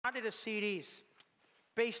started a series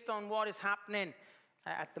based on what is happening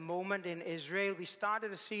at the moment in Israel. We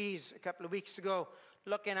started a series a couple of weeks ago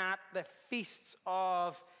looking at the feasts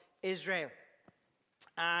of Israel.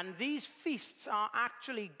 And these feasts are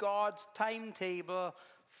actually God's timetable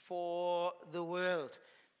for the world.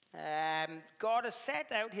 God has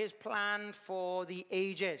set out his plan for the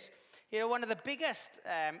ages. You know, one of the biggest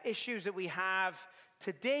issues that we have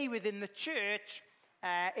today within the church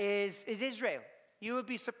is Israel. You would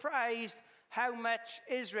be surprised how much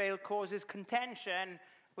Israel causes contention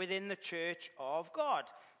within the church of God.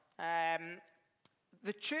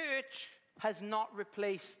 The church has not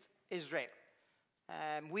replaced Israel.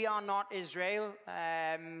 We are not Israel,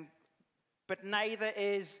 but neither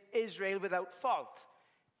is Israel without fault.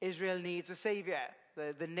 Israel needs a savior.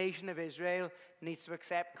 The nation of Israel needs to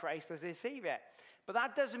accept Christ as their savior. But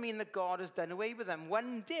that doesn't mean that God has done away with them.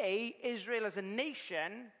 One day, Israel as a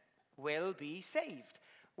nation will be saved.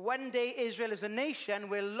 One day, Israel as a nation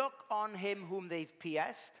will look on him whom they've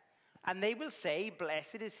pierced, and they will say,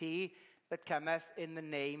 "Blessed is he that cometh in the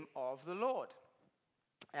name of the Lord."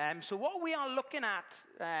 So what we are looking at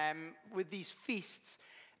with these feasts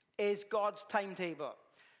is God's timetable.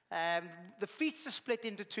 The feasts are split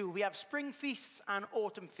into two. We have spring feasts and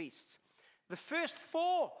autumn feasts. The first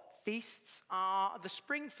four feasts are the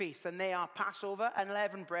spring feasts, and they are Passover,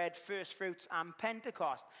 unleavened bread, first fruits, and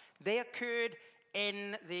Pentecost. They occurred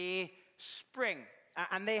in the spring,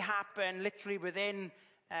 and they happen literally within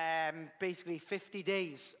basically 50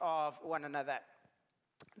 days of one another.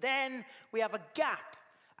 Then we have a gap,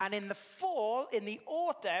 and in the fall, in the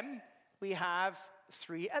autumn, we have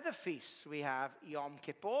three other feasts. We have Yom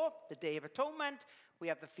Kippur, the Day of Atonement, we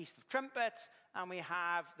have the Feast of Trumpets, and we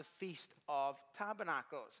have the Feast of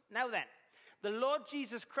Tabernacles. Now then, the Lord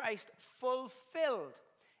Jesus Christ fulfilled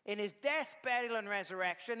in his death, burial, and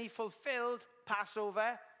resurrection, he fulfilled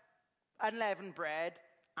Passover, unleavened bread,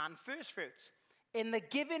 and first fruits. In the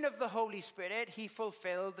giving of the Holy Spirit, he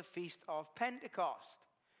fulfilled the Feast of Pentecost.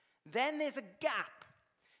 Then there's a gap.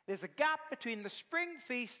 There's a gap between the spring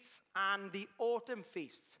feasts and the autumn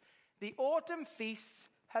feasts. The autumn feasts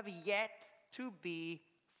have yet to be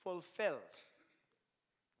fulfilled.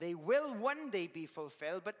 They will one day be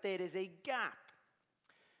fulfilled, but there is a gap.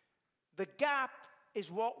 The gap is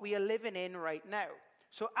what we are living in right now.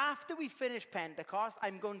 So after we finish Pentecost,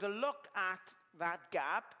 I'm going to look at that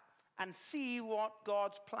gap and see what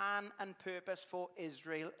God's plan and purpose for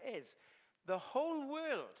Israel is. The whole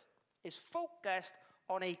world is focused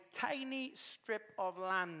on a tiny strip of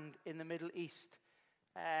land in the Middle East.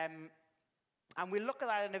 And we'll look at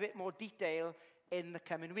that in a bit more detail in the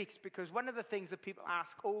coming weeks, because one of the things that people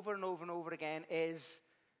ask over and over and over again is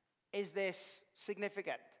this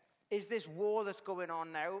significant? Is this war that's going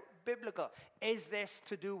on now biblical? Is this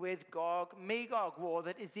to do with Gog-Magog war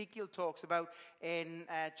that Ezekiel talks about in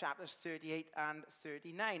chapters 38 and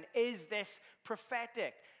 39? Is this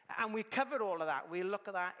prophetic? And we cover all of that. We'll look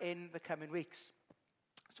at that in the coming weeks.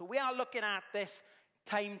 So we are looking at this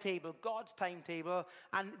timetable, God's timetable,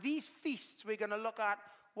 and these feasts we're going to look at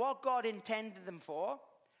what God intended them for,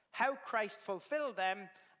 how Christ fulfilled them,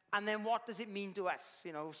 and then what does it mean to us?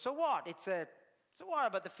 You know, so what? So what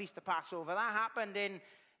about the Feast of Passover? That happened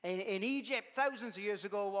in Egypt thousands of years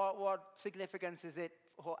ago. What significance is it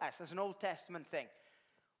for us? It's an Old Testament thing.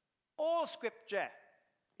 All Scripture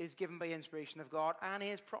is given by inspiration of God and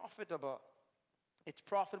is profitable. It's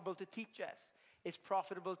profitable to teach us. It's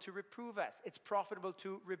profitable to reprove us. It's profitable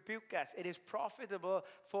to rebuke us. It is profitable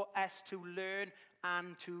for us to learn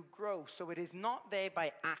and to grow. So it is not there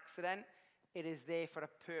by accident. It is there for a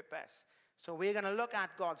purpose. So we're going to look at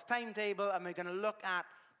God's timetable, and we're going to look at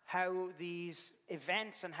how these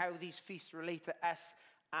events and how these feasts relate to us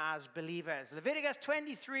as believers. Leviticus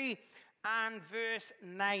 23 and verse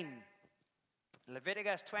 9.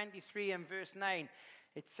 Leviticus 23 and verse 9.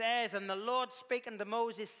 It says, "And the Lord spake unto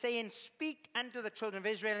Moses, saying, Speak unto the children of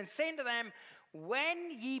Israel, and say unto them,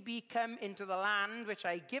 When ye be come into the land which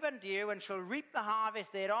I give unto you, and shall reap the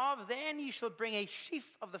harvest thereof, then ye shall bring a sheaf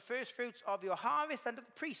of the first fruits of your harvest unto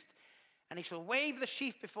the priest. And he shall wave the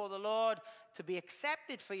sheaf before the Lord to be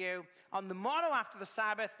accepted for you. On the morrow after the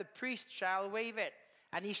Sabbath, the priest shall wave it.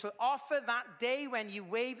 And ye shall offer that day when ye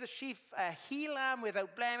wave the sheaf a he-lamb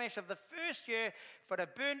without blemish of the first year for a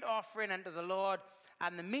burnt offering unto the Lord.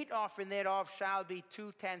 And the meat offering thereof shall be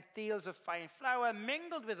 2/10 deals of fine flour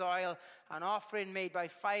mingled with oil, an offering made by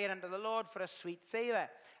fire unto the Lord for a sweet savour.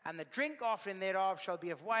 And the drink offering thereof shall be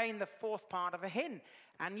of wine, the 4th part of a hin.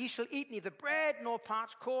 And ye shall eat neither bread, nor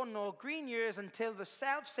parched corn, nor green ears, until the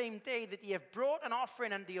selfsame day that ye have brought an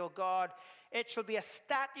offering unto your God. It shall be a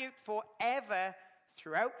statute forever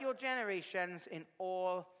throughout your generations in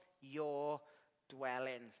all your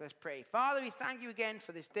dwellings. Let's pray. Father, we thank you again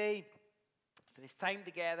for this day, for this time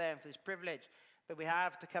together, and for this privilege that we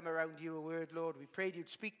have to come around your word, Lord. We pray you'd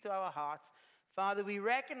speak to our hearts. Father, we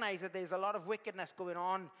recognize that there's a lot of wickedness going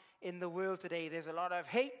on in the world today. There's a lot of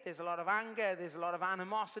hate, there's a lot of anger, there's a lot of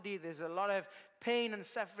animosity, there's a lot of pain and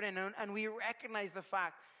suffering, and we recognize the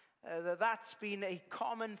fact that that's been a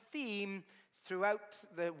common theme throughout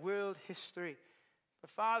the world history.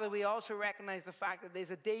 But Father, we also recognize the fact that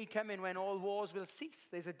there's a day coming when all wars will cease.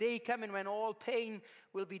 There's a day coming when all pain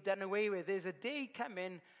will be done away with. There's a day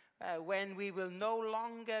coming when we will no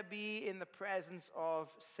longer be in the presence of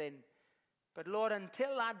sin. But Lord,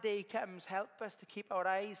 until that day comes, help us to keep our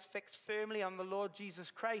eyes fixed firmly on the Lord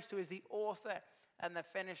Jesus Christ, who is the author and the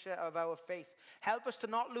finisher of our faith. Help us to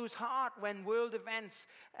not lose heart when world events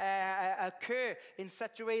occur in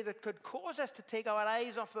such a way that could cause us to take our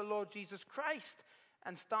eyes off the Lord Jesus Christ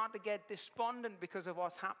and start to get despondent because of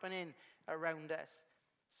what's happening around us.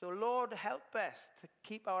 So Lord, help us to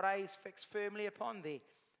keep our eyes fixed firmly upon thee,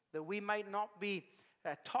 that we might not be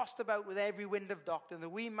tossed about with every wind of doctrine, that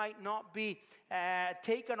we might not be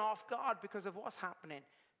taken off guard because of what's happening,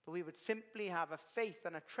 but we would simply have a faith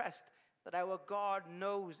and a trust that our God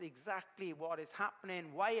knows exactly what is happening,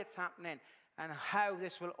 why it's happening, and how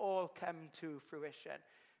this will all come to fruition.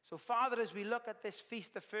 So, Father, as we look at this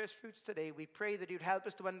Feast of First Fruits today, we pray that you'd help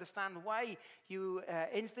us to understand why you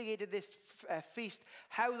instigated this feast,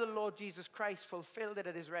 how the Lord Jesus Christ fulfilled it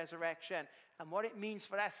at his resurrection, and what it means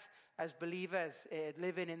for us as believers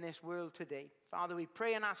living in this world today. Father, we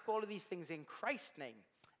pray and ask all of these things in Christ's name.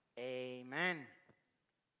 Amen.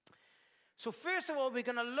 So first of all, we're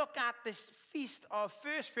going to look at this Feast of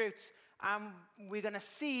First Fruits, and we're going to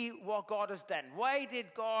see what God has done. Why did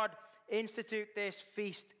God institute this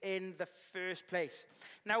feast in the first place?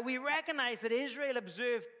 Now, we recognize that Israel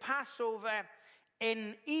observed Passover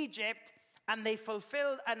in Egypt, and they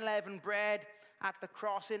fulfilled unleavened bread at the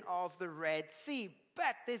crossing of the Red Sea.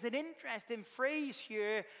 But there's an interesting phrase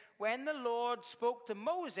here. When the Lord spoke to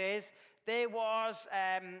Moses, there was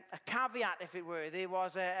a caveat, if it were. There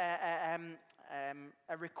was a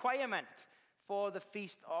requirement for the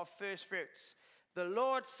Feast of First Fruits. The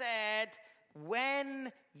Lord said,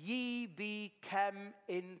 when ye be come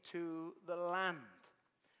into the land.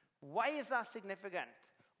 Why is that significant?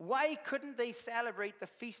 Why couldn't they celebrate the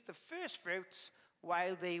Feast of First Fruits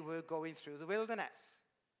while they were going through the wilderness?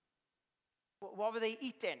 What were they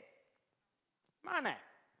eating? Manna.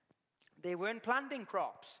 They weren't planting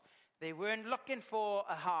crops. They weren't looking for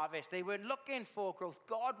a harvest. They weren't looking for growth.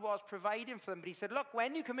 God was providing for them. But he said, look,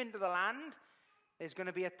 when you come into the land, there's going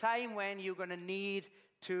to be a time when you're going to need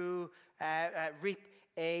to reap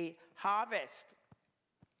a harvest.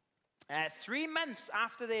 3 months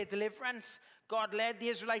after their deliverance, God led the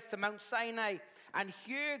Israelites to Mount Sinai. And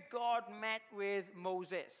here God met with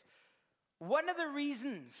Moses. One of the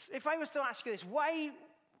reasons, if I was to ask you this, why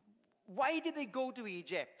did they go to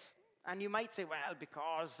Egypt? And you might say, well,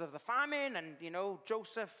 because of the famine, and,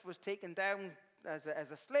 Joseph was taken down as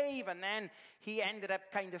a slave, and then he ended up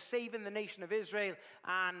kind of saving the nation of Israel,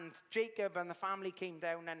 and Jacob and the family came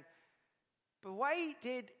down. But why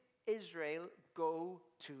did Israel go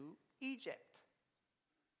to Egypt?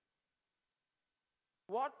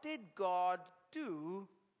 What did God do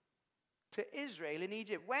to Israel in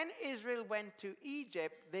Egypt? When Israel went to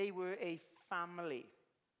Egypt, they were a family.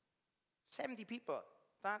 70 people.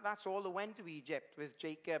 That's all that went to Egypt with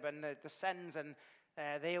Jacob and the sons and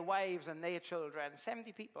their wives and their children.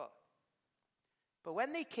 70 people. But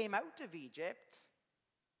when they came out of Egypt,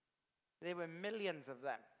 there were millions of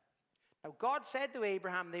them. Now, God said to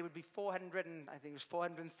Abraham they would be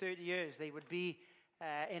 430 years. They would be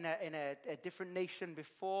in a different nation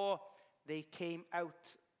before they came out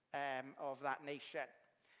of that nation.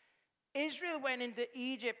 Israel went into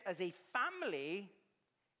Egypt as a family.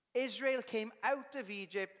 Israel came out of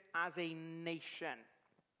Egypt as a nation.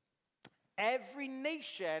 Every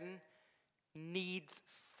nation needs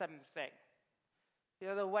something.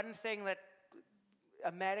 The one thing that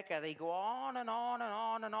America, they go on and on and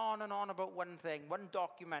on and on and on about one thing, one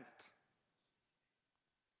document.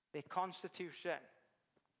 Their Constitution.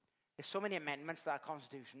 There's so many amendments to that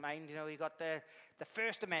Constitution, mind. You got the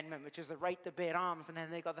First Amendment, which is the right to bear arms, and then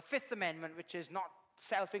they got the Fifth Amendment, which is not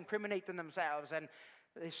self-incriminating themselves, and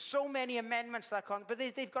there's so many amendments to that but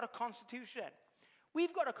they've got a constitution.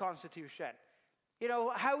 We've got a constitution.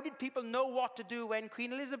 How did people know what to do when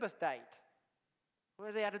Queen Elizabeth died?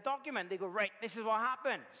 Well, they had a document. They go, right, this is what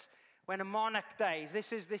happens when a monarch dies.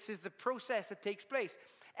 This is the process that takes place.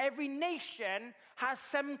 Every nation has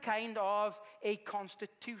some kind of a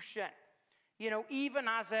constitution. even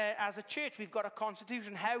as a church, we've got a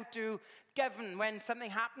constitution, how to govern when something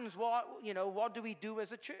happens. What do we do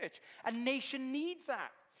as a church? A nation needs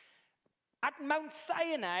that. At Mount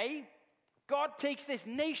Sinai, God takes this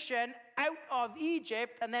nation out of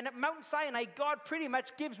Egypt, and then at Mount Sinai, God pretty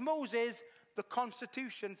much gives Moses the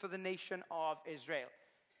constitution for the nation of Israel.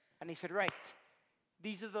 And he said, right,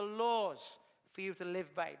 these are the laws for you to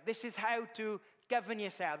live by. This is how to govern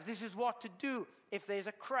yourselves. This is what to do if there's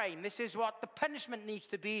a crime. This is what the punishment needs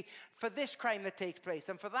to be for this crime that takes place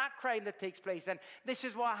and for that crime that takes place. And this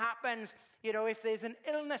is what happens, if there's an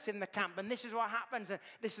illness in the camp. And this is what happens. And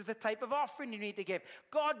this is the type of offering you need to give.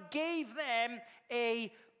 God gave them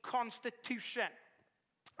a constitution.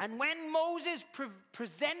 And when Moses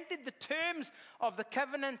presented the terms of the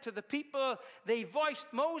covenant to the people,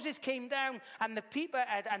 Moses came down and the people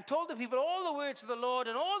and told the people all the words of the Lord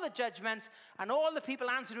and all the judgments, and all the people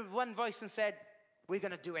answered with one voice and said, we're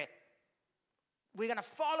going to do it. We're going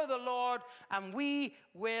to follow the Lord and we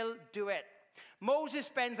will do it. Moses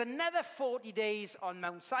spends another 40 days on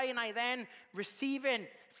Mount Sinai then, receiving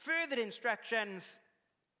further instructions.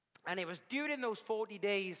 And it was during those 40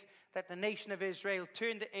 days that the nation of Israel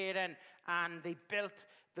turned to Aaron and they built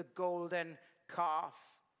the golden calf.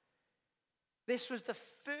 This was the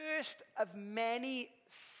first of many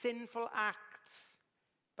sinful acts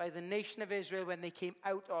by the nation of Israel when they came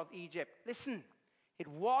out of Egypt. Listen, it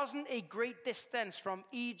wasn't a great distance from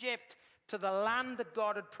Egypt to the land that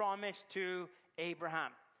God had promised to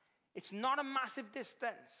Abraham. It's not a massive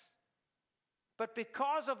distance. But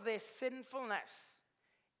because of their sinfulness,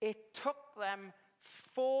 it took them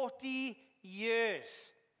 40 years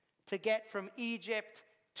to get from Egypt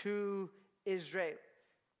to Israel.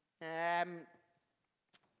 Like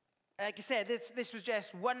I said, this was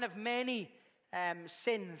just one of many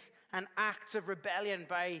sins and acts of rebellion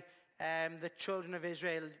by the children of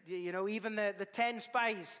Israel. Even the 10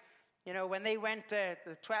 spies, when they went, the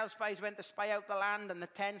 12 spies went to spy out the land, and the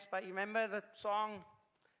 10 spies, you remember the song?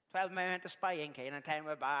 12 men went to spy in Canaan, and 10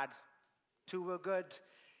 were bad. 2 were good.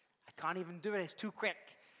 I can't even do it. It's too quick.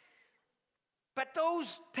 But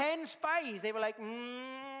those 10 spies, they were like,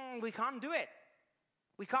 we can't do it.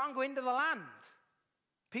 We can't go into the land.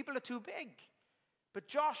 People are too big. But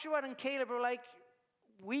Joshua and Caleb were like,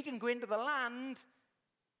 we can go into the land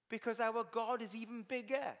because our God is even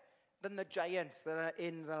bigger than the giants that are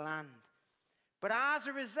in the land. But as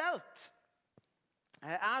a result,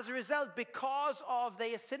 because of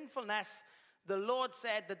their sinfulness, the Lord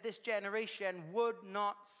said that this generation would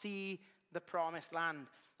not see the promised land.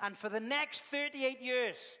 And for the next 38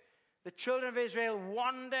 years, the children of Israel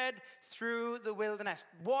wandered through the wilderness.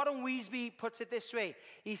 Warren Wiersbe puts it this way.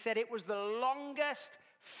 He said it was the longest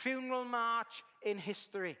funeral march in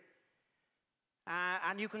history.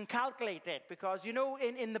 And you can calculate it because,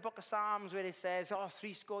 in the book of Psalms where it says,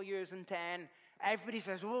 70 years and 10, everybody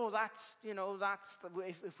says,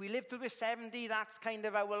 if we live to be 70, that's kind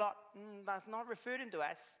of our lot. That's not referring to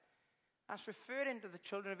us. That's referring to the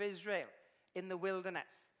children of Israel in the wilderness.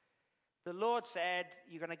 The Lord said,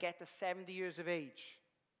 you're going to get to 70 years of age.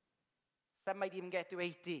 Some might even get to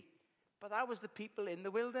 80. But that was the people in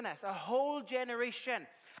the wilderness. A whole generation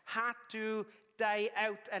had to die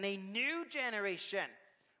out, and a new generation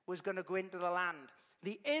was going to go into the land.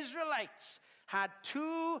 The Israelites had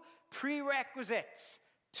 2 prerequisites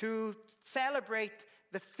to celebrate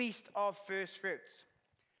the Feast of First Fruits.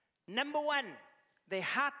 Number 1, they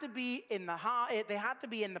had to be in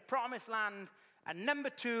the Promised Land, and number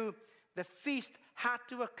 2, the feast had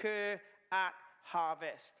to occur at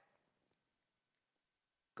harvest.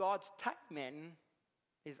 God's timing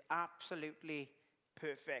is absolutely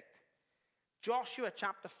perfect. Joshua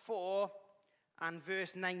chapter 4 and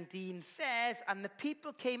verse 19 says, and the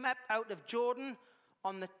people came up out of Jordan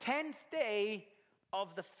on the 10th day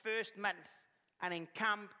of the first month and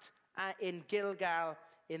encamped in Gilgal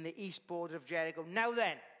in the east border of Jericho. Now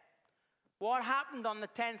then, what happened on the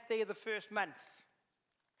 10th day of the first month?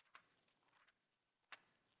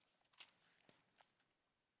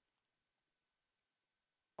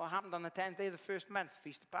 What happened on the 10th day of the first month?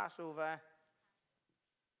 Feast of Passover.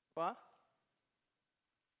 What?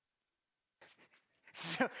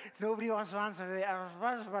 Nobody wants to answer.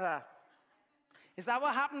 Is that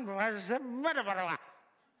what happened?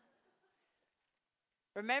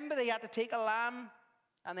 Remember, they had to take a lamb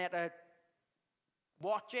and they had to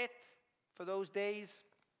watch it for those days.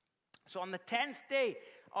 So on the 10th day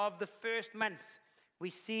of the first month, we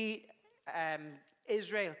see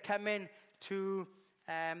Israel coming to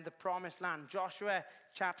the promised land. Joshua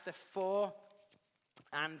chapter 4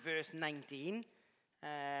 and verse 19.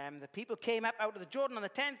 The people came up out of the Jordan on the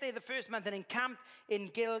 10th day of the first month and encamped in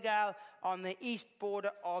Gilgal on the east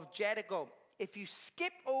border of Jericho. If you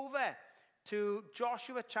skip over to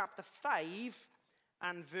Joshua chapter 5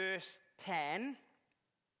 and verse 10,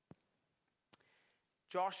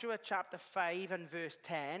 Joshua chapter 5 and verse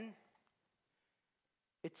 10,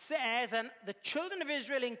 it says, and the children of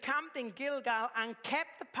Israel encamped in Gilgal and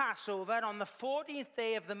kept the Passover on the 14th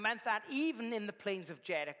day of the month at even in the plains of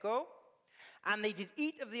Jericho. And they did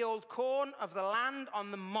eat of the old corn of the land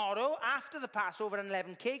on the morrow after the Passover, and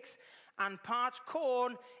 11 cakes, and parched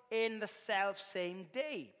corn in the selfsame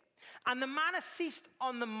day. And the manna ceased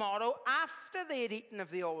on the morrow after they had eaten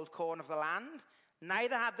of the old corn of the land.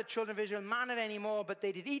 Neither had the children of Israel manna any more, but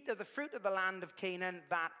they did eat of the fruit of the land of Canaan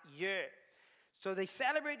that year. So they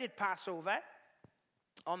celebrated Passover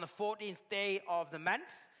on the 14th day of the month,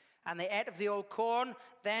 and they ate of the old corn.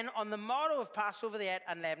 Then on the morrow of Passover they ate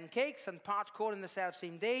 11 cakes and parched corn in the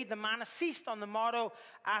selfsame day. The manna ceased on the morrow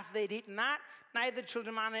after they'd eaten that. Neither the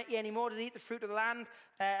children of manna any more did eat the fruit of the land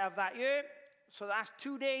of that year. So that's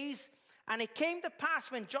 2 days. And it came to pass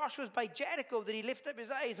when Joshua was by Jericho that he lifted up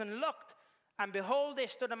his eyes and looked, and behold, there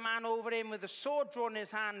stood a man over him with a sword drawn in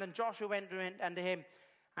his hand. And Joshua went unto him,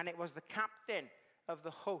 and it was the captain of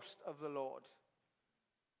the host of the Lord.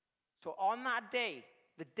 So on that day,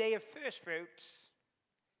 the day of first fruits,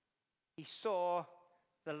 he saw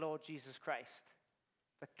the Lord Jesus Christ,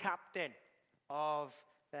 the captain of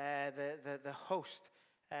the host,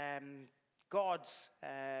 God's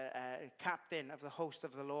captain of the host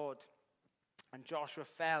of the Lord. And Joshua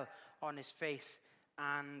fell on his face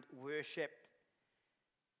and worshipped.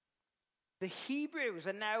 The Hebrews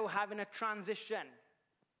are now having a transition.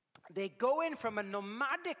 They're going from a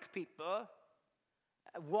nomadic people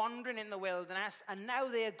wandering in the wilderness, and now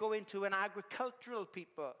they are going to an agricultural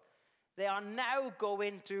people. They are now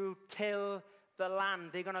going to till the land.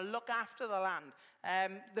 They're going to look after the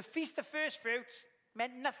land. The Feast of First Fruits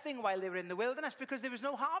meant nothing while they were in the wilderness because there was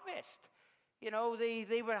no harvest. You know,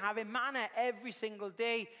 they were having manna every single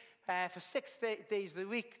day for 6 days of the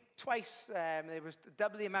week. Twice, there was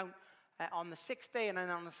double the amount on the 6th day, and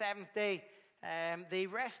then on the 7th day, they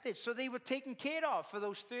rested. So they were taken care of for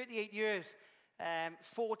those 38 years,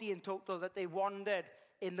 40 in total, that they wandered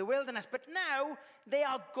in the wilderness. But now they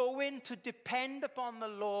are going to depend upon the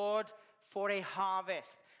Lord for a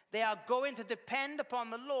harvest. They are going to depend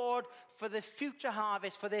upon the Lord for the future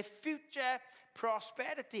harvest, for their future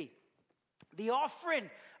prosperity. The offering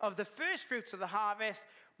of the first fruits of the harvest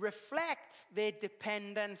reflects their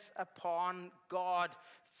dependence upon God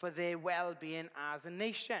for their well-being as a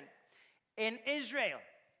nation. In Israel,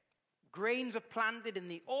 grains are planted in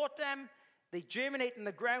the autumn. They germinate in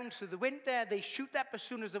the ground through the winter. They shoot up as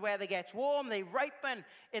soon as the weather gets warm. They ripen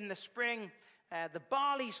in the spring. The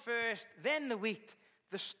barley's first, then the wheat.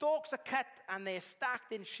 The stalks are cut and they're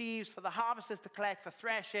stacked in sheaves for the harvesters to collect for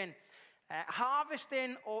threshing.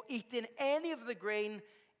 Harvesting or eating any of the grain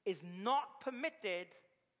is not permitted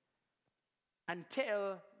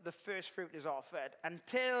until the first fruit is offered,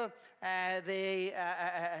 until they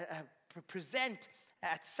present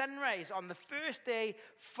at sunrise on the first day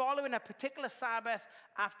following a particular Sabbath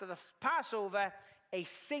after the Passover. A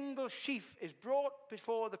single sheaf is brought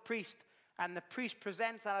before the priest, and the priest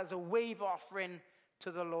presents that as a wave offering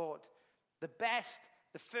to the Lord. The best,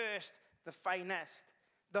 the first, the finest.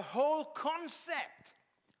 The whole concept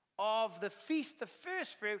of the Feast of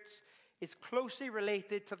First Fruits is closely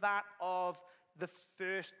related to that of the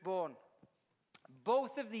firstborn.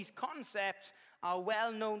 Both of these concepts are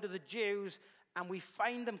well known to the Jews, and we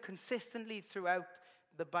find them consistently throughout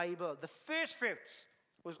the Bible. The first fruits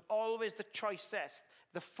was always the choicest,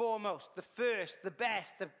 the foremost, the first, the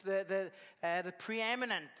best, the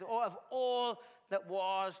preeminent of all that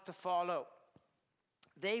was to follow.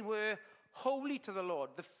 They were holy to the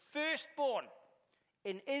Lord. The firstborn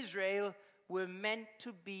in Israel were meant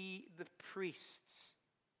to be the priests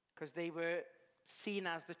because they were seen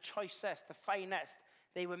as the choicest, the finest.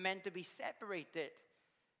 They were meant to be separated.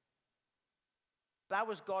 That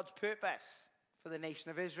was God's purpose for the nation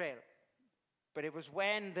of Israel. But it was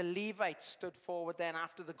when the Levites stood forward then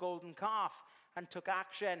after the golden calf and took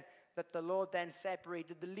action that the Lord then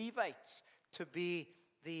separated the Levites to be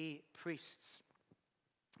the priests.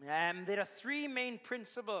 There are three main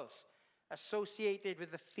principles associated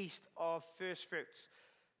with the Feast of First Fruits.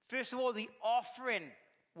 First of all, the offering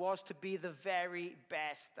was to be the very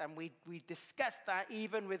best. And we discussed that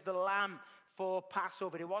even with the lamb for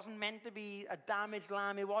Passover. It wasn't meant to be a damaged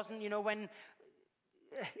lamb. It wasn't, when...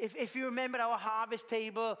 If you remember our harvest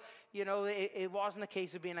table, it wasn't a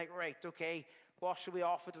case of being like, right, okay, What should we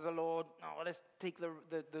offer to the Lord? Oh, let's take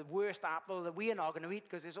the worst apple that we are not going to eat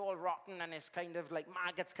because it's all rotten and it's kind of like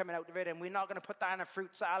maggots coming out of it, and we're not going to put that in a fruit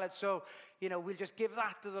salad. So, we'll just give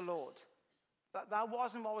that to the Lord. That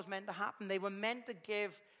wasn't what was meant to happen. They were meant to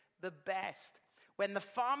give the best. When the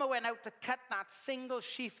farmer went out to cut that single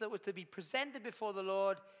sheaf that was to be presented before the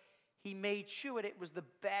Lord, he made sure it was the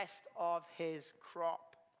best of his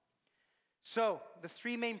crop. So, the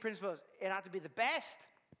three main principles. It had to be the best.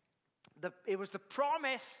 It was the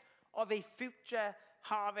promise of a future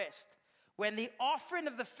harvest. When the offering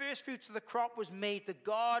of the first fruits of the crop was made to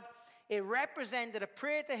God, it represented a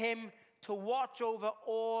prayer to him to watch over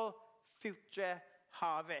all future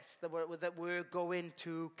harvests that were going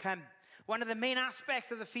to come. One of the main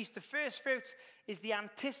aspects of the Feast of First Fruits is the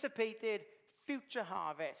anticipated future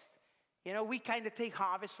harvest. We kind of take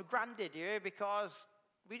harvest for granted here because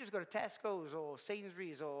we just go to Tesco's or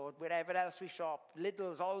Sainsbury's or wherever else we shop,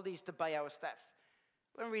 Lidl's, Aldi's, to buy our stuff.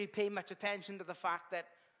 We don't really pay much attention to the fact that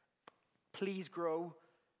please grow,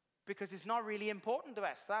 because it's not really important to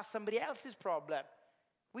us. That's somebody else's problem.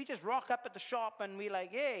 We just rock up at the shop and we're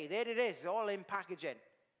like, hey, there it is, all in packaging.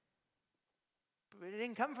 But it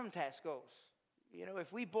didn't come from Tesco's.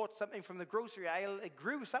 If we bought something from the grocery aisle, it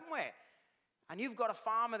grew somewhere. And you've got a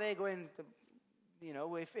farmer there going,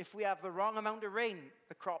 if we have the wrong amount of rain,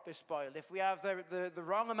 the crop is spoiled. If we have the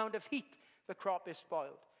wrong amount of heat, the crop is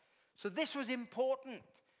spoiled. So this was important.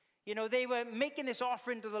 They were making this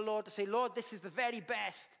offering to the Lord to say, Lord, this is the very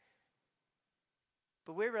best.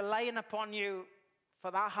 But we're relying upon you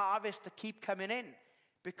for that harvest to keep coming in,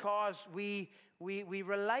 because we're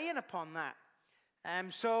relying upon that.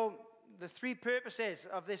 So the three purposes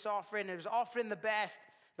of this offering, it was offering the best,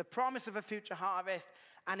 the promise of a future harvest,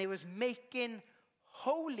 and it was making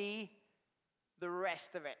holy the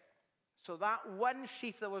rest of it. So that one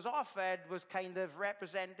sheaf that was offered was kind of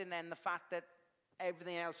representing then the fact that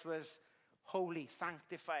everything else was holy,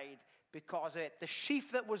 sanctified because of it. The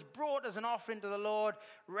sheaf that was brought as an offering to the Lord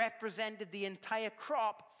represented the entire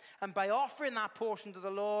crop, and by offering that portion to the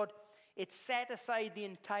Lord, it set aside the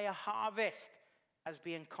entire harvest as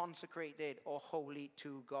being consecrated or holy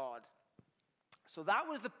to God. So that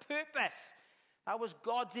was the purpose. That was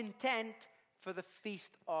God's intent for the Feast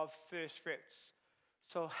of First Fruits.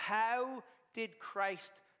 So how did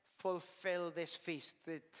Christ fulfill this feast?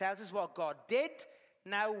 It tells us what God did.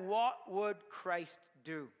 Now what would Christ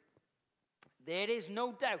do? There is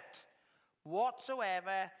no doubt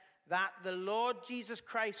whatsoever that the Lord Jesus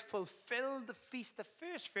Christ fulfilled the Feast of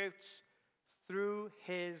First Fruits through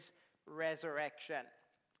his resurrection.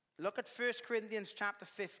 Look at 1 Corinthians chapter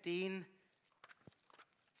 15.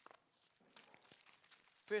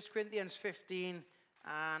 1 Corinthians 15,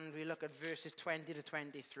 and we look at verses 20 to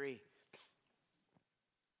 23.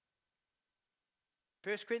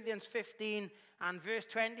 1 Corinthians 15 and verse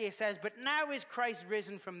 20, it says, "But now is Christ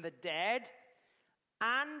risen from the dead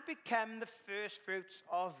and become the firstfruits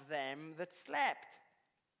of them that slept.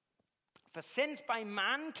 For since by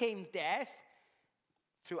man came death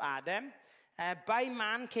through Adam, by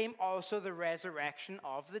man came also the resurrection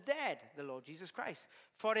of the dead," the Lord Jesus Christ.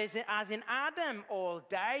 "For as in Adam all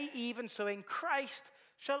die, even so in Christ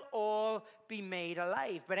shall all be made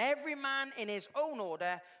alive. But every man in his own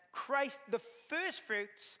order, Christ the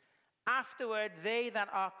firstfruits, afterward they that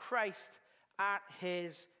are Christ at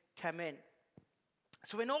his coming."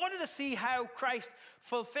 So in order to see how Christ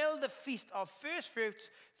fulfilled the Feast of Firstfruits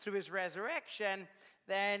through his resurrection,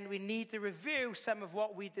 then we need to review some of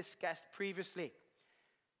what we discussed previously.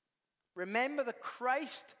 Remember that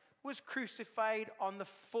Christ was crucified on the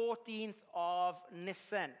 14th of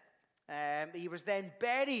Nisan. He was then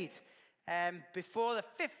buried before the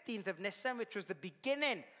 15th of Nisan, which was the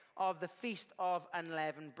beginning of the Feast of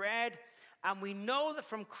Unleavened Bread. And we know that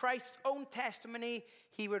from Christ's own testimony,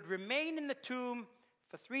 he would remain in the tomb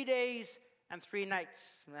for 3 days and 3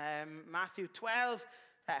 nights. Matthew 12,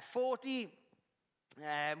 40.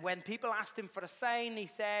 When people asked him for a sign, he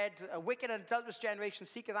said, "A wicked and adulterous generation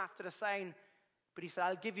seeketh after a sign." But he said,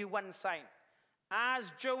 "I'll give you one sign.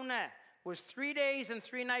 As Jonah was 3 days and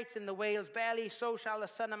 3 nights in the whale's belly, so shall the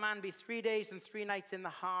Son of Man be 3 days and 3 nights in the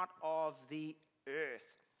heart of the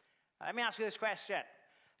earth." Let me ask you this question.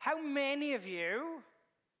 How many of you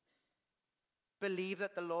believe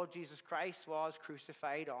that the Lord Jesus Christ was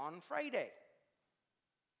crucified on Friday?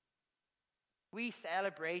 We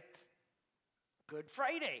celebrate Good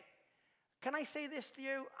Friday. Can I say this to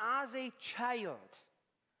you? As a child,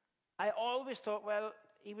 I always thought, well,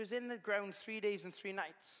 he was in the ground 3 days and 3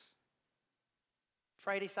 nights.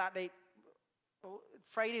 Friday's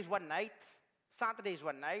one night. Saturday's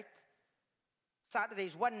one night.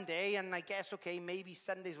 Saturday's one day, and I guess, okay, maybe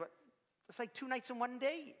Sunday's It's like 2 nights and 1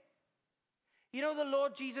 day. You know the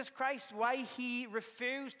Lord Jesus Christ, why he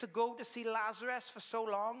refused to go to see Lazarus for so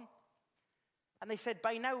long? And they said,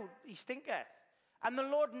 by now he stinketh. And the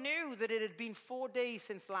Lord knew that it had been 4 days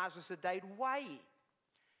since Lazarus had died. Why?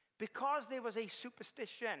 Because there was a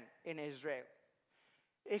superstition in Israel.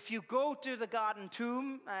 If you go to the garden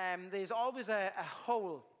tomb, there's always a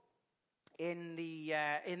hole in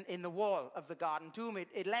the wall of the garden tomb.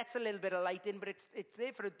 It lets a little bit of light in, but it's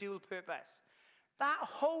there for a dual purpose. That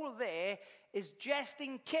hole there is just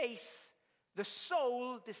in case the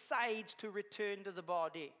soul decides to return to the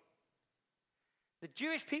body. The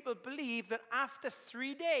Jewish people believed that after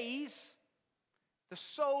 3 days, the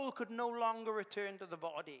soul could no longer return to the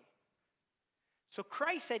body. So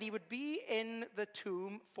Christ said he would be in the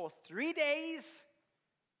tomb for 3 days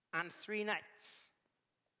and 3 nights.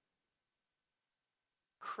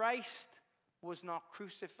 Christ was not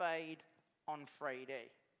crucified on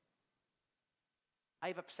Friday.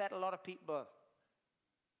 I've upset a lot of people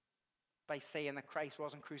by saying that Christ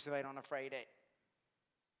wasn't crucified on a Friday.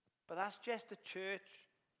 But that's just a church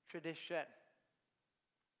tradition.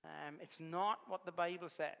 It's not what the Bible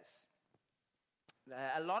says.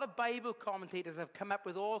 A lot of Bible commentators have come up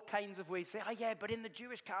with all kinds of ways to say, oh yeah, but in the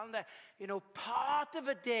Jewish calendar, part of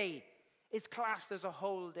a day is classed as a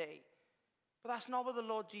whole day. But that's not what the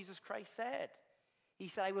Lord Jesus Christ said. He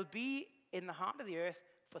said, I will be in the heart of the earth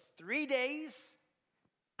for 3 days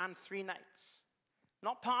and 3 nights.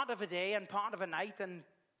 Not part of a day and part of a night and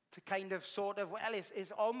to kind of sort of, well,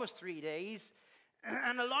 it's almost 3 days.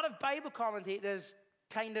 And a lot of Bible commentators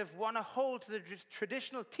kind of want to hold to the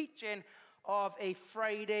traditional teaching of a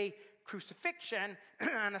Friday crucifixion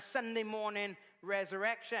and a Sunday morning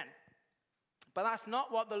resurrection. But that's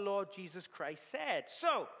not what the Lord Jesus Christ said.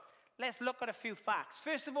 So, let's look at a few facts.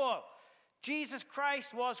 First of all, Jesus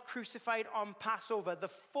Christ was crucified on Passover, the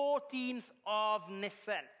 14th of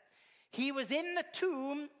Nisan. He was in the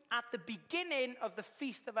tomb at the beginning of the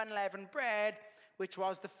Feast of Unleavened Bread, which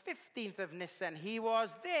was the 15th of Nisan. He was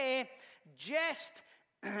there just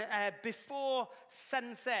before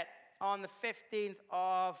sunset on the 15th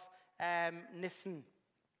of Nisan.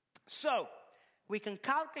 So, we can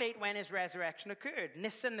calculate when his resurrection occurred.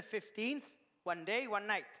 Nisan the 15th, 1 day, 1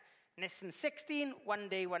 night. Nisan 16, 1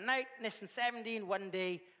 day, 1 night. Nisan 17, 1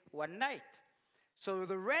 day, 1 night. So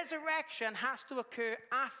the resurrection has to occur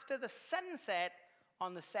after the sunset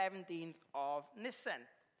on the 17th of Nisan,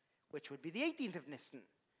 which would be the 18th of Nisan.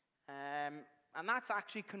 And that's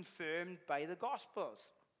actually confirmed by the Gospels.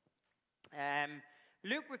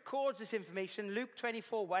 Luke records this information. Luke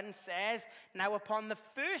 24:1 says, now upon the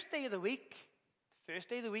first day of the week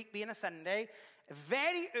being a Sunday,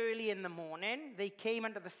 very early in the morning, they came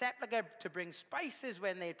unto the sepulchre to bring spices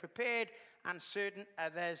when they had prepared, and certain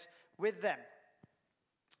others with them.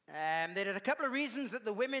 There are a couple of reasons that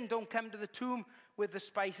the women don't come to the tomb with the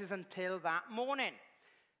spices until that morning.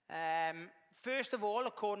 First of all,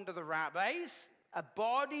 according to the rabbis, a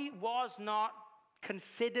body was not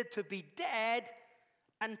considered to be dead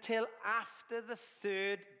until after the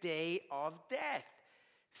 3rd day of death.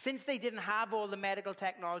 Since they didn't have all the medical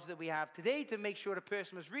technology that we have today to make sure a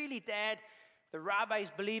person was really dead, the rabbis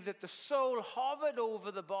believed that the soul hovered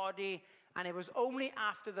over the body, and it was only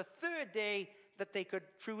after the 3rd day that they could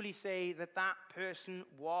truly say that that person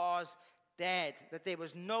was dead, that there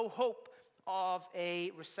was no hope of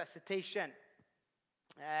a resuscitation.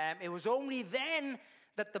 It was only then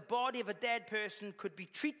that the body of a dead person could be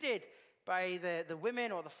treated by the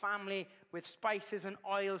women or the family with spices and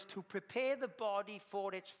oils to prepare the body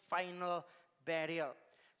for its final burial.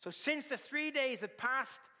 So since the 3 days had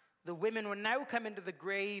passed, the women were now coming to the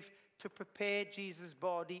grave to prepare Jesus'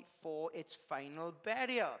 body for its final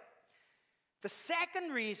burial. The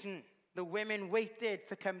second reason the women waited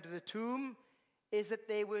to come to the tomb is that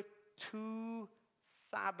there were 2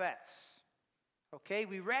 Sabbaths. Okay,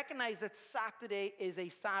 we recognize that Saturday is a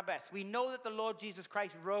Sabbath. We know that the Lord Jesus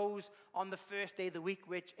Christ rose on the first day of the week,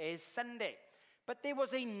 which is Sunday. But there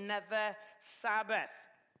was another Sabbath.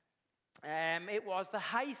 It was the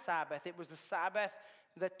high Sabbath. It was the Sabbath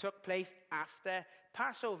that took place after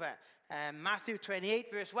Passover. Matthew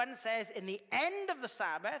 28, verse 1 says, in the end of the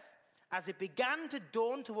Sabbath, as it began to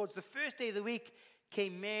dawn towards the first day of the week,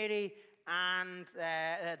 came Mary and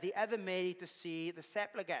the other Mary to see the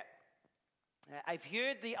sepulchre. I've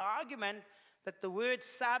heard the argument that the word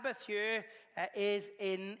Sabbath here is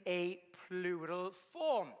in a plural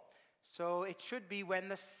form. So it should be when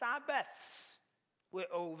the Sabbaths were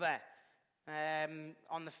over. And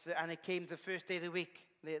it came the first day of the week,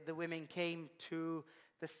 the women came to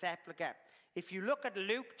the sepulchre. If you look at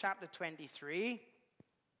Luke chapter 23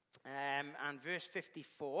 and verse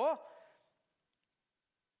 54,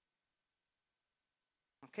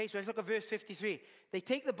 Okay, so let's look at verse 53. They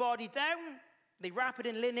take the body down, they wrap it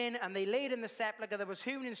in linen, and they lay it in the sepulchre that was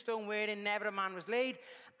hewn in stone, wherein never a man was laid.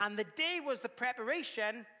 And the day was the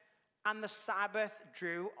preparation, and the Sabbath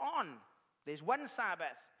drew on. There's one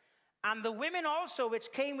Sabbath. And the women also,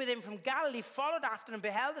 which came with him from Galilee, followed after and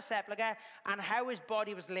beheld the sepulchre, and how his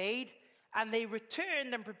body was laid. And they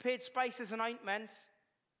returned and prepared spices and ointments,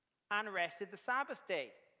 and rested the Sabbath day,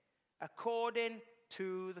 according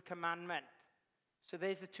to the commandment. So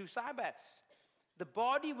there's the two Sabbaths. The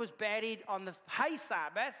body was buried on the high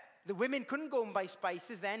Sabbath. The women couldn't go and buy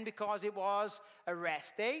spices then because it was a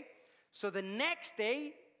rest day. So the next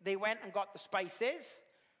day, they went and got the spices.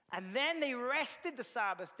 And then they rested the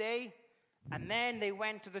Sabbath day. And then they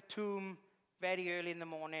went to the tomb very early in the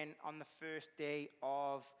morning on the first day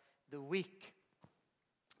of the week.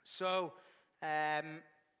 So, the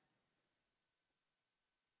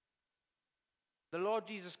Lord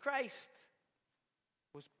Jesus Christ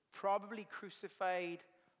was probably crucified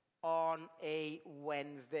on a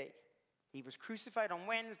Wednesday. He was crucified on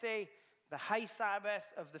Wednesday. The high Sabbath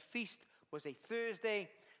of the feast was a Thursday.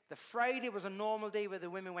 The Friday was a normal day where the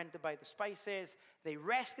women went to buy the spices. They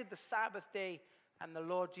rested the Sabbath day, and the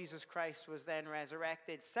Lord Jesus Christ was then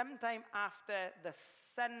resurrected sometime after the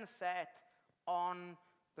sunset on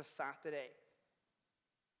the Saturday.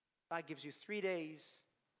 That gives you 3 days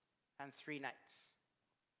and 3 nights,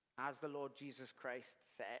 as the Lord Jesus Christ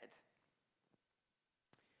said.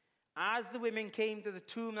 As the women came to the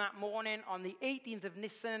tomb that morning on the 18th of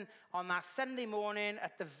Nisan, on that Sunday morning,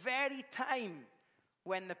 at the very time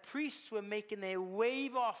when the priests were making their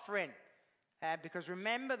wave offering, because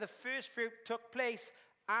remember, the first fruit took place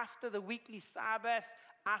after the weekly Sabbath,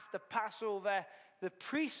 after Passover. The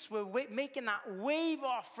priests were making that wave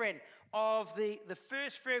offering of the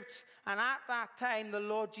first fruits, and at that time the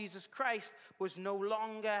Lord Jesus Christ was no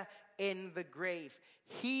longer in the grave.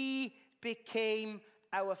 He became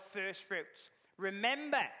our first fruits.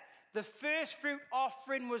 Remember, the first fruit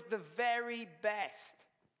offering was the very best.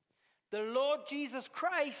 The Lord Jesus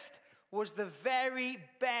Christ was the very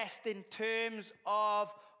best in terms of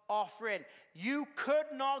offering. You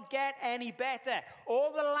could not get any better.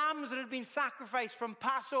 All the lambs that had been sacrificed from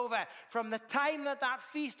Passover, from the time that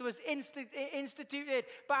feast was instituted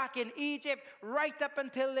back in Egypt, right up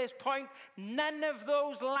until this point, none of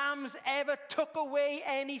those lambs ever took away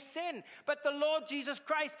any sin. But the Lord Jesus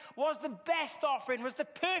Christ was the best offering, was the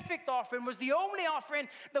perfect offering, was the only offering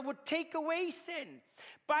that would take away sin.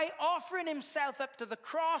 By offering himself up to the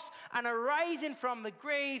cross and arising from the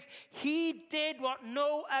grave, he did what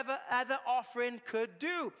no other offering could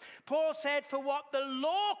do. Paul said, for what the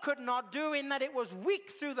law could not do, in that it was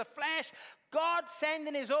weak through the flesh, God,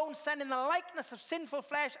 sending his own Son in the likeness of sinful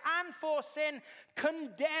flesh and for sin,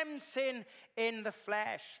 condemned sin in the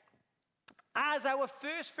flesh. As our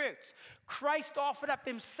first fruits, Christ offered up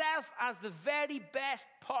himself as the very best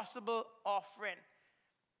possible offering.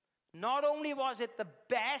 Not only was it the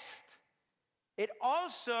best, it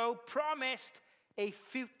also promised a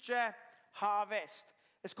future harvest.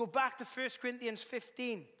 Let's go back to 1 Corinthians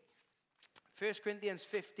 15. 1 Corinthians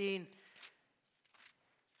 15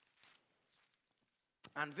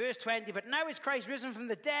 and verse 20. But now is Christ risen from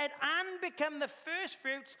the dead and become the first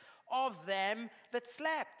fruits of them that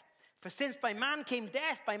slept. For since by man came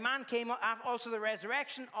death, by man came also the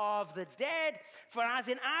resurrection of the dead. For as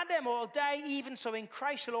in Adam all die, even so in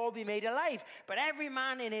Christ shall all be made alive. But every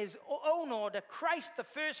man in his own order, Christ the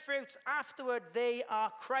first fruits, afterward they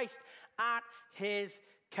are Christ at his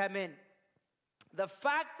coming. The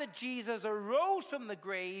fact that Jesus arose from the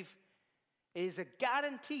grave is a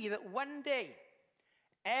guarantee that one day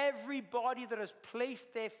everybody that has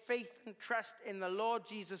placed their faith and trust in the Lord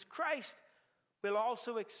Jesus Christ will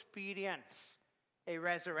also experience a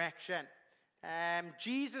resurrection.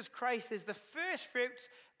 Jesus Christ is the first fruits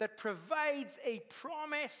that provides a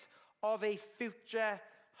promise of a future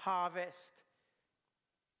harvest.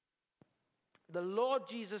 The Lord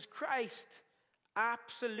Jesus Christ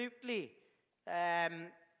absolutely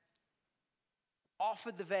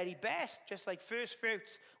offered the very best, just like first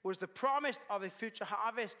fruits was the promise of a future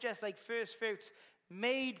harvest, just like first fruits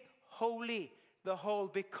made holy the whole.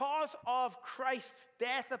 Because of Christ's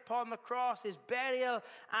death upon the cross, his burial,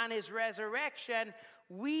 and his resurrection,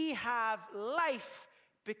 we have life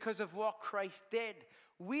because of what Christ did.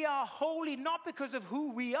 We are holy not because of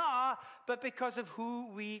who we are, but because of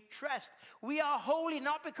who we trust. We are holy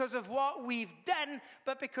not because of what we've done,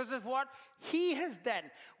 but because of what he has done.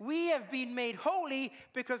 We have been made holy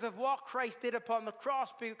because of what Christ did upon the cross,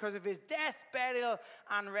 because of his death, burial,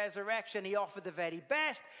 and resurrection. He offered the very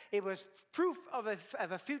best. It was proof of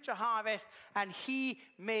a future harvest, and he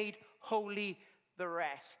made holy the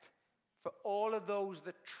rest for all of those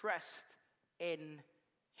that trust in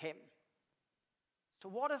him. So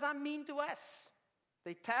what does that mean to us?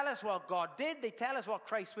 They tell us what God did. They tell us what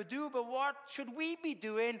Christ would do. But what should we be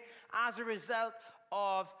doing as a result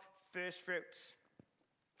of first fruits?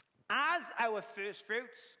 As our first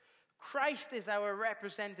fruits, Christ is our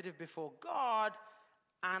representative before God.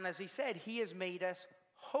 And as he said, he has made us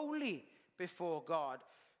holy before God.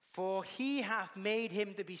 For he hath made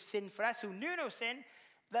him to be sin for us who knew no sin,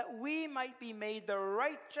 that we might be made the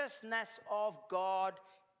righteousness of God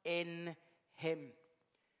in him.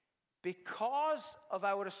 Because of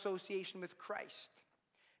our association with Christ,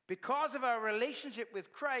 because of our relationship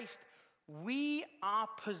with Christ, we are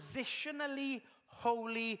positionally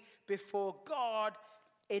holy before God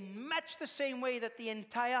in much the same way that the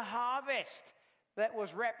entire harvest that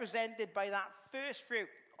was represented by that first fruit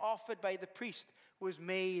offered by the priest was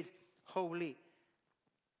made holy.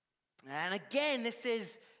 And again, this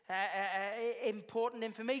is important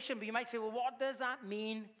information, but you might say, well, what does that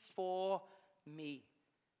mean for me?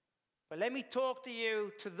 But let me talk to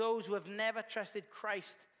you, to those who have never trusted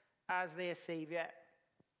Christ as their Savior.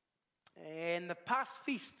 In the past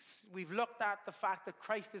feasts, we've looked at the fact that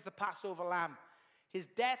Christ is the Passover lamb. His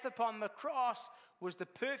death upon the cross was the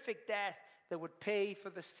perfect death that would pay for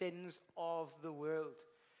the sins of the world.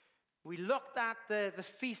 We looked at the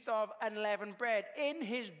feast of unleavened bread. In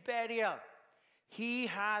his burial, he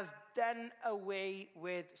has done away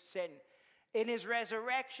with sin. In his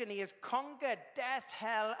resurrection, he has conquered death,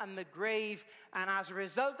 hell, and the grave. And as a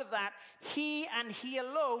result of that, he and he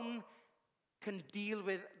alone can deal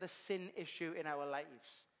with the sin issue in our lives.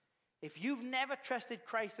 If you've never trusted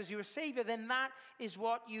Christ as your Savior, then that is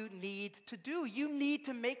what you need to do. You need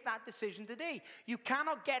to make that decision today. You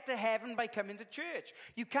cannot get to heaven by coming to church.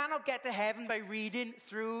 You cannot get to heaven by reading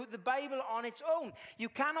through the Bible on its own. You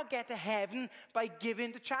cannot get to heaven by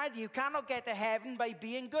giving to charity. You cannot get to heaven by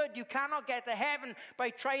being good. You cannot get to heaven by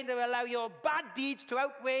trying to allow your bad deeds to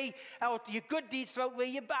outweigh, or your good deeds to outweigh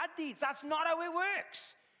your bad deeds. That's not how it works.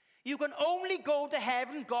 You can only go to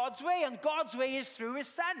heaven God's way, and God's way is through his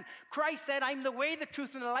Son. Christ said, I'm the way, the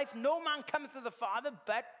truth, and the life. No man cometh to the Father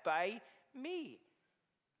but by me.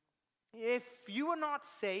 If you are not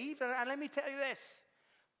saved, and let me tell you this,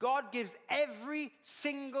 God gives every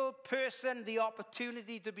single person the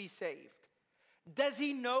opportunity to be saved. Does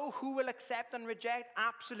he know who will accept and reject?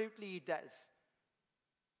 Absolutely he does.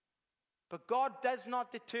 But God does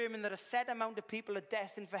not determine that a set amount of people are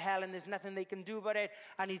destined for hell and there's nothing they can do about it.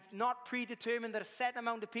 And he's not predetermined that a set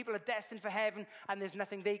amount of people are destined for heaven and there's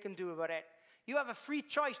nothing they can do about it. You have a free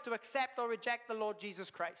choice to accept or reject the Lord Jesus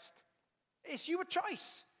Christ. It's your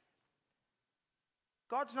choice.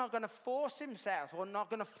 God's not going to force himself, or not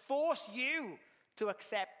going to force you to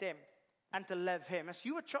accept him and to love him. It's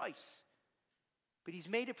your choice. But he's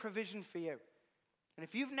made a provision for you. And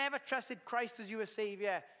if you've never trusted Christ as your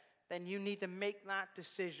Savior, then you need to make that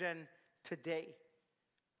decision today.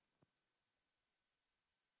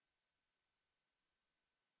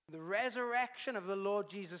 The resurrection of the Lord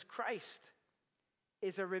Jesus Christ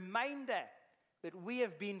is a reminder that we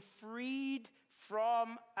have been freed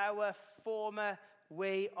from our former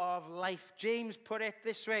way of life. James put it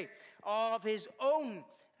this way: of his own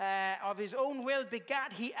will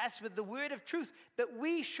begat he us with the word of truth, that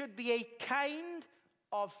we should be a kind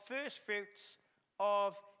of first fruits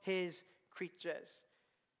of his creatures.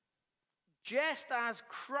 Just as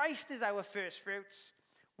Christ is our first fruits,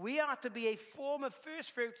 we are to be a form of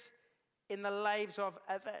first fruits in the lives of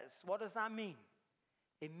others. What does that mean?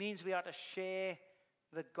 It means we are to share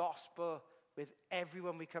the gospel with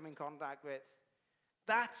everyone we come in contact with.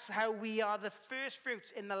 That's how we are the first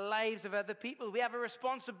fruits in the lives of other people. We have a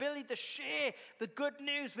responsibility to share the good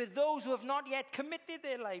news with those who have not yet committed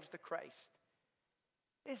their lives to Christ.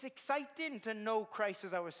 It's exciting to know Christ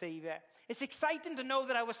as our Savior. It's exciting to know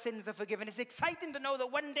that our sins are forgiven. It's exciting to know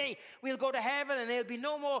that one day we'll go to heaven and there'll be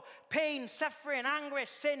no more pain, suffering, anguish,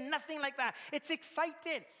 sin, nothing like that. It's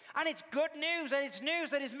exciting. And it's good news, and it's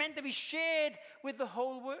news that is meant to be shared with the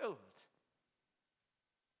whole world.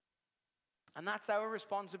 And that's our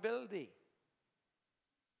responsibility.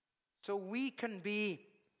 So we can be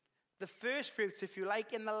the first fruits, if you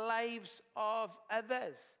like, in the lives of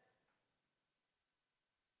others.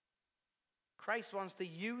 Christ wants to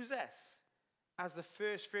use us as the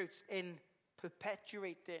first fruits in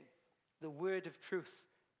perpetuating the word of truth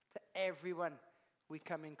to everyone we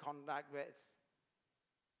come in contact with.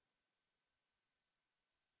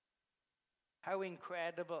 How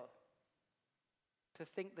incredible to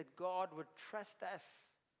think that God would trust us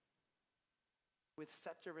with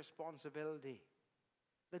such a responsibility,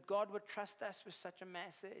 that God would trust us with such a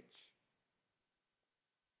message.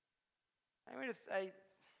 I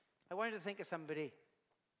want you to think of somebody.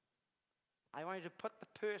 I want you to put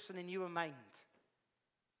the person in your mind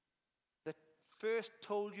that first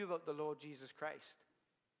told you about the Lord Jesus Christ.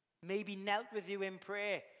 Maybe knelt with you in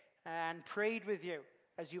prayer and prayed with you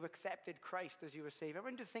as you accepted Christ as your Savior. I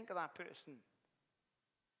want you to think of that person.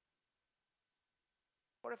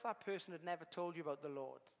 What if that person had never told you about the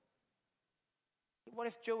Lord? What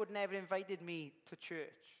if Joe had never invited me to church?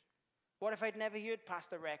 What if I'd never heard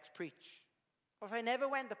Pastor Rex preach? What if I never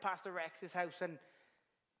went to Pastor Rex's house and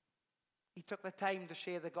he took the time to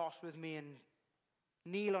share the gospel with me and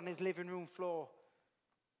kneel on his living room floor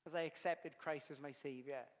as I accepted Christ as my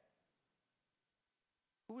Savior?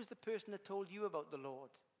 Who was the person that told you about the Lord?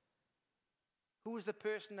 Who was the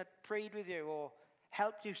person that prayed with you or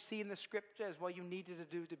helped you see in the scriptures what you needed to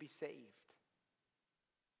do to be saved?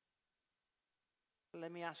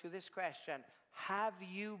 Let me ask you this question. Have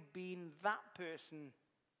you been that person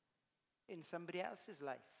in somebody else's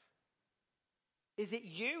life? Is it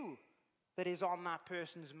you that is on that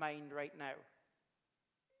person's mind right now?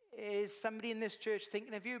 Is somebody in this church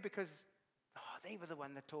thinking of you because they were the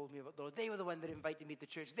one that told me about the Lord. They were the one that invited me to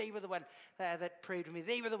church. They were the one that prayed with me.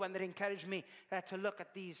 They were the one that encouraged me to look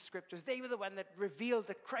at these scriptures. They were the one that revealed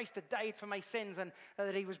that Christ had died for my sins and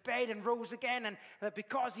that he was buried and rose again, and that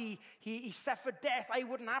because he suffered death, I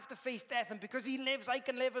wouldn't have to face death. And because he lives, I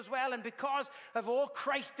can live as well. And because of all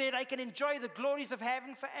Christ did, I can enjoy the glories of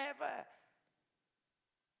heaven forever.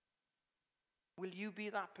 Will you be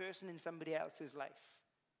that person in somebody else's life?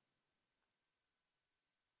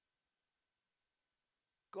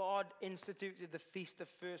 God instituted the Feast of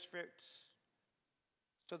First Fruits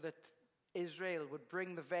so that Israel would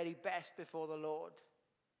bring the very best before the Lord,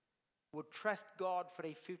 would trust God for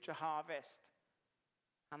a future harvest,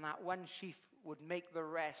 and that one sheaf would make the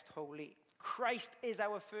rest holy. Christ is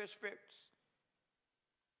our first fruits.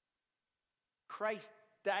 Christ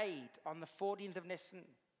died on the 14th of Nisan,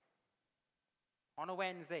 on a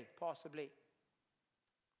Wednesday, possibly.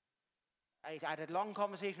 I had a long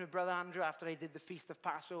conversation with Brother Andrew after I did the Feast of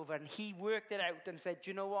Passover, and he worked it out and said, do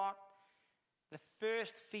you know what? The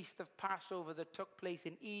first Feast of Passover that took place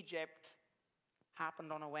in Egypt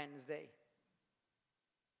happened on a Wednesday.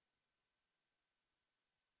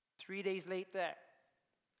 3 days later,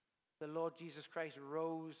 the Lord Jesus Christ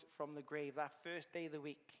rose from the grave, that first day of the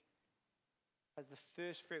week, as the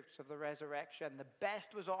first fruits of the resurrection. The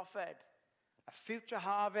best was offered. A future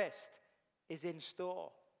harvest is in store.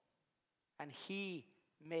 And he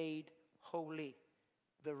made holy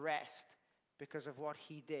the rest because of what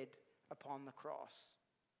he did upon the cross.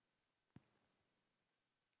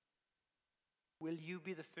 Will you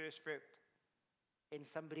be the first fruit in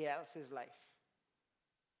somebody else's life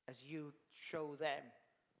as you show them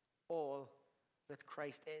all that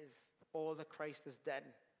Christ is, all that Christ has done,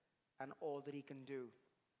 and all that he can do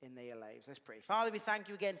in their lives? Let's pray. Father, we thank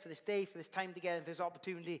you again for this day, for this time together, for this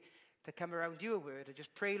opportunity to come around your word. I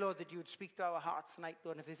just pray, Lord, that you would speak to our hearts tonight,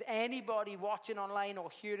 Lord. And if there's anybody watching online or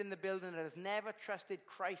here in the building that has never trusted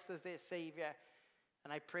Christ as their Savior,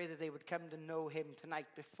 and I pray that they would come to know him tonight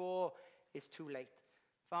before it's too late.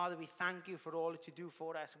 Father, we thank you for all that you do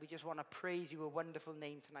for us. We just want to praise you, a wonderful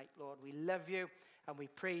name tonight, Lord. We love you and we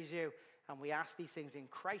praise you, and we ask these things in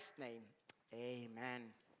Christ's name. Amen.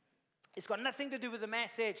 It's got nothing to do with the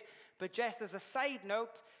message, but just as a side note,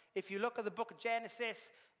 if you look at the book of Genesis,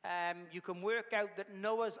 you can work out that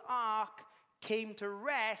Noah's Ark came to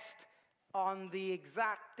rest on the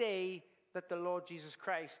exact day that the Lord Jesus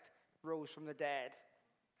Christ rose from the dead.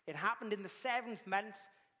 It happened in the 7th month,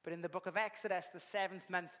 but in the book of Exodus, the 7th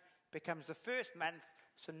month becomes the 1st month.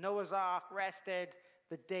 So Noah's Ark rested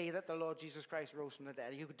the day that the Lord Jesus Christ rose from the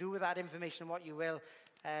dead. You could do with that information what you will.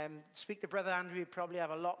 Speak to Brother Andrew. He'd probably have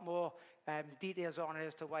a lot more details on it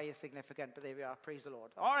as to why it's significant. But there we are. Praise the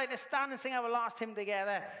Lord. All right, let's stand and sing our last hymn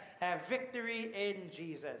together. Victory in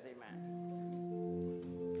Jesus. Amen.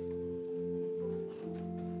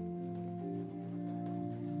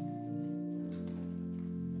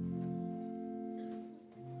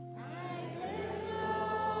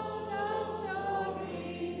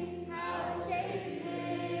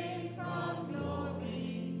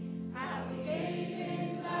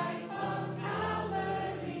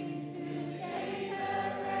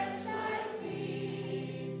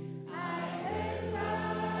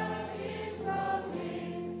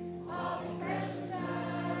 All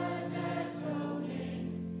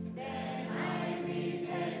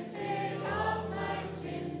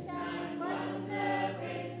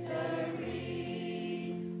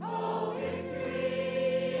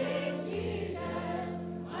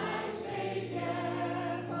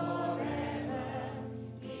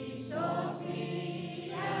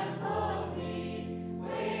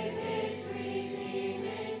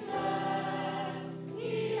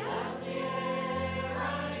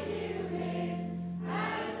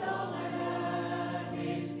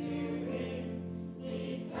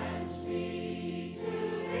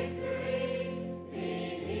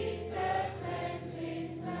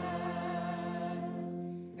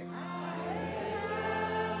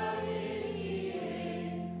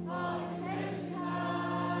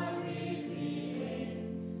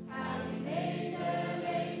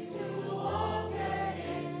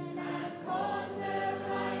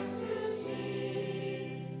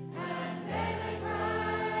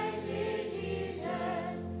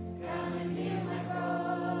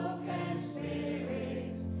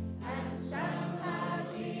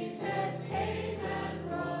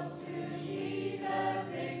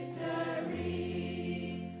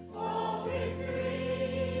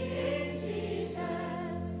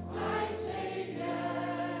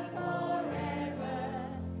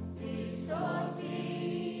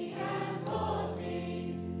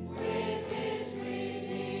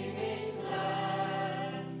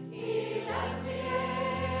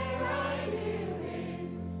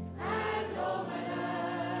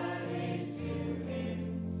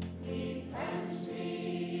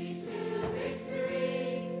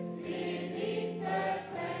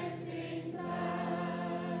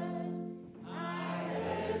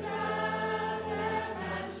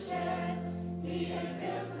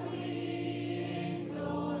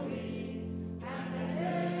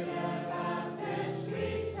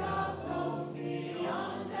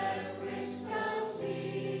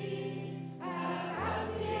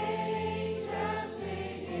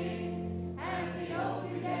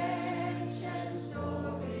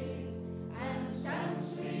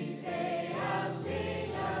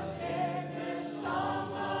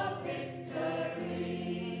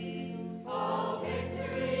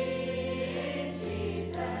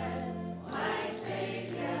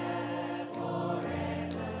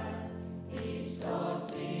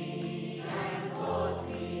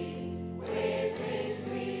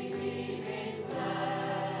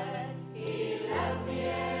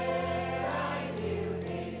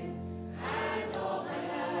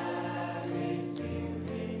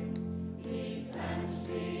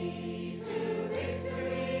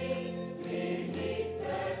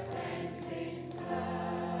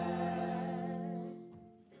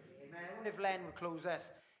Len will close us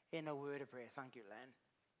in a word of prayer. Thank you, Len.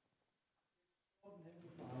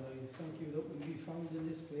 Heavenly Father, I thank you that we'll be found in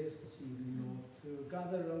this place this evening, Lord, to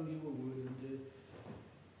gather around your word and to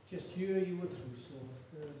just hear your truth, Lord.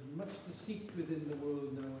 There's much deceit within the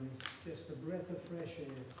world now, and it's just a breath of fresh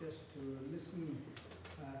air just to listen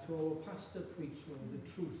to our pastor preach, Lord, the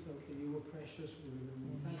truth out of your precious word. And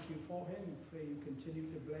we thank you for him. Pray you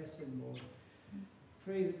continue to bless him, Lord.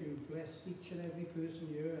 Pray that you bless each and every person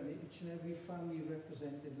here and each and every family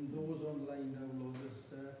represented and those online now, Lord, as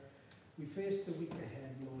we face the week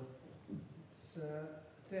ahead, Lord. It's a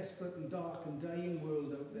desperate and dark and dying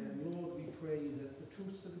world out there. And Lord, we pray that the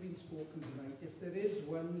truths that have been spoken tonight, if there is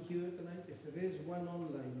one here tonight, if there is one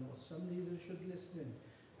online or somebody that should listen in,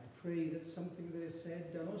 I pray that something that is said,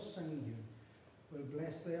 done or sung here will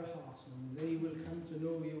bless their hearts and they will come to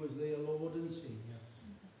know you as their Lord and Saviour.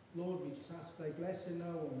 Lord, we just ask thy blessing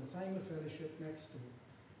now on the time of fellowship next door.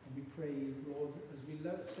 And we pray, Lord, as we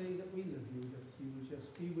say that we love you, that you will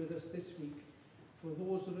just be with us this week for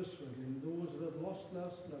those that are struggling, those that have lost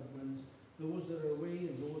loved ones, those that are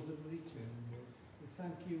away and those that will return, Lord. We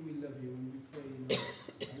thank you, we love you, and we pray, Lord,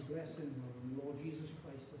 thy blessing, Lord, and Lord Jesus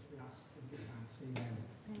Christ, as we ask and give thanks. Amen.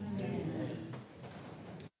 Amen.